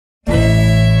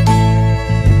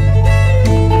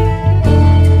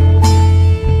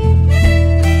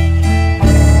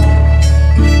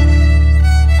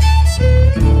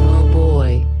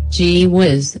Gee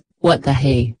whiz, what the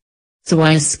hey? So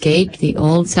I escaped the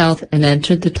Old South and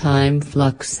entered the time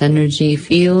flux energy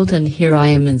field, and here I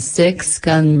am in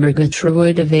 6-gun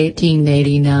MERGATROID of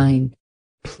 1889.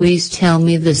 Please tell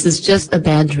me this is just a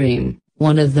bad dream,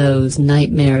 one of those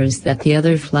nightmares that the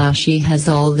other Flashy has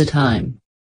all the time.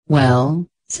 Well,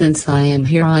 since I am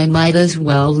here I might as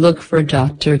well look for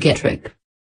Dr. Getrick.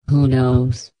 Who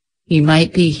knows? He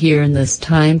might be here in this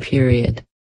time period.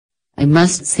 I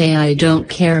must say I don't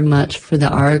care much for the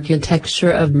architecture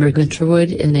of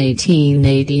MERGATROID in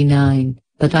 1889,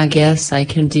 but I guess I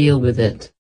can deal with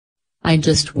it. I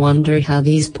just wonder how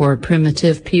these poor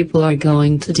primitive people are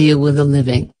going to deal with a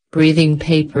living, breathing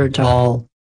paper doll.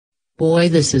 Boy,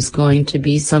 this is going to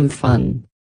be some fun.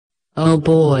 Oh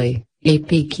boy,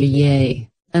 yippee-ki-yay,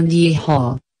 and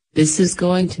yee-haw, this is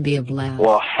going to be a blast.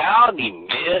 Well, howdy,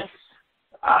 miss.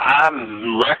 I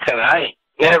reckon I ain't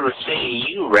never seen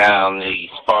you around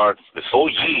these parts before.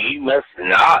 You must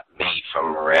not be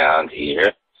from around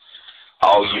here.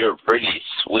 Oh, you're a pretty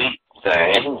sweet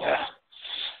thing.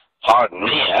 Pardon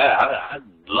me, I'd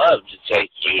love to take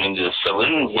you into the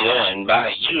saloon here and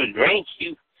buy you a drink.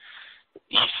 You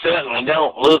certainly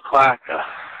don't look like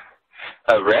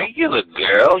a regular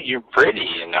girl. You're pretty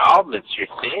and all, but you're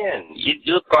thin. You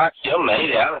look like you're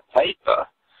made out of paper.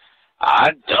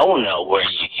 I don't know where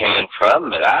you came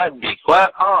from, but I'd be quite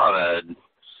honored,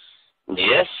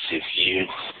 yes, if you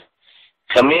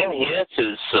come in here to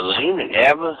the saloon and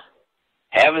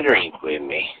have a drink with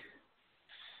me.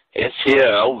 It's here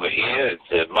over here at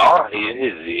the bar.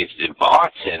 It's the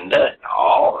bartender and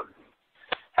all.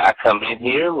 I come in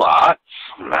here lots.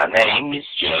 My name is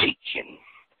Jake, and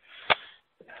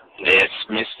this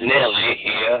Miss Nellie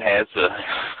here has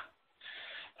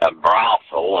a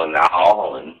brothel and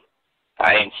all, and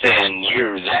I ain't saying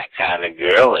you're that kind of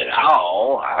girl at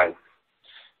all.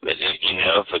 But you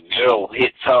know, if a girl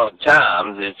hits hard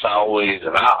times, it's always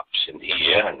an option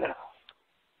here, and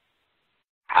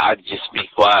I'd just be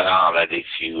quite honored if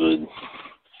you would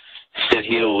sit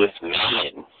here with me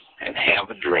and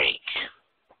have a drink.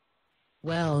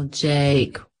 Well,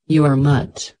 Jake, you are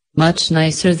much, much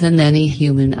nicer than any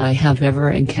human I have ever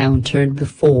encountered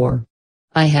before.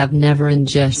 I have never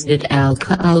ingested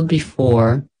alcohol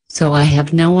before, so I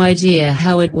have no idea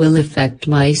how it will affect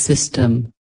my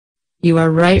system. You are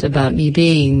right about me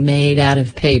being made out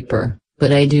of paper,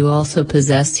 but I do also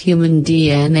possess human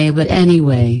DNA. But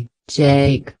anyway,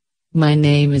 Jake, my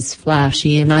name is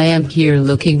Flashy and I am here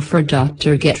looking for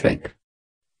Dr. Getrick.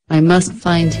 I must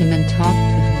find him and talk to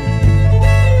him.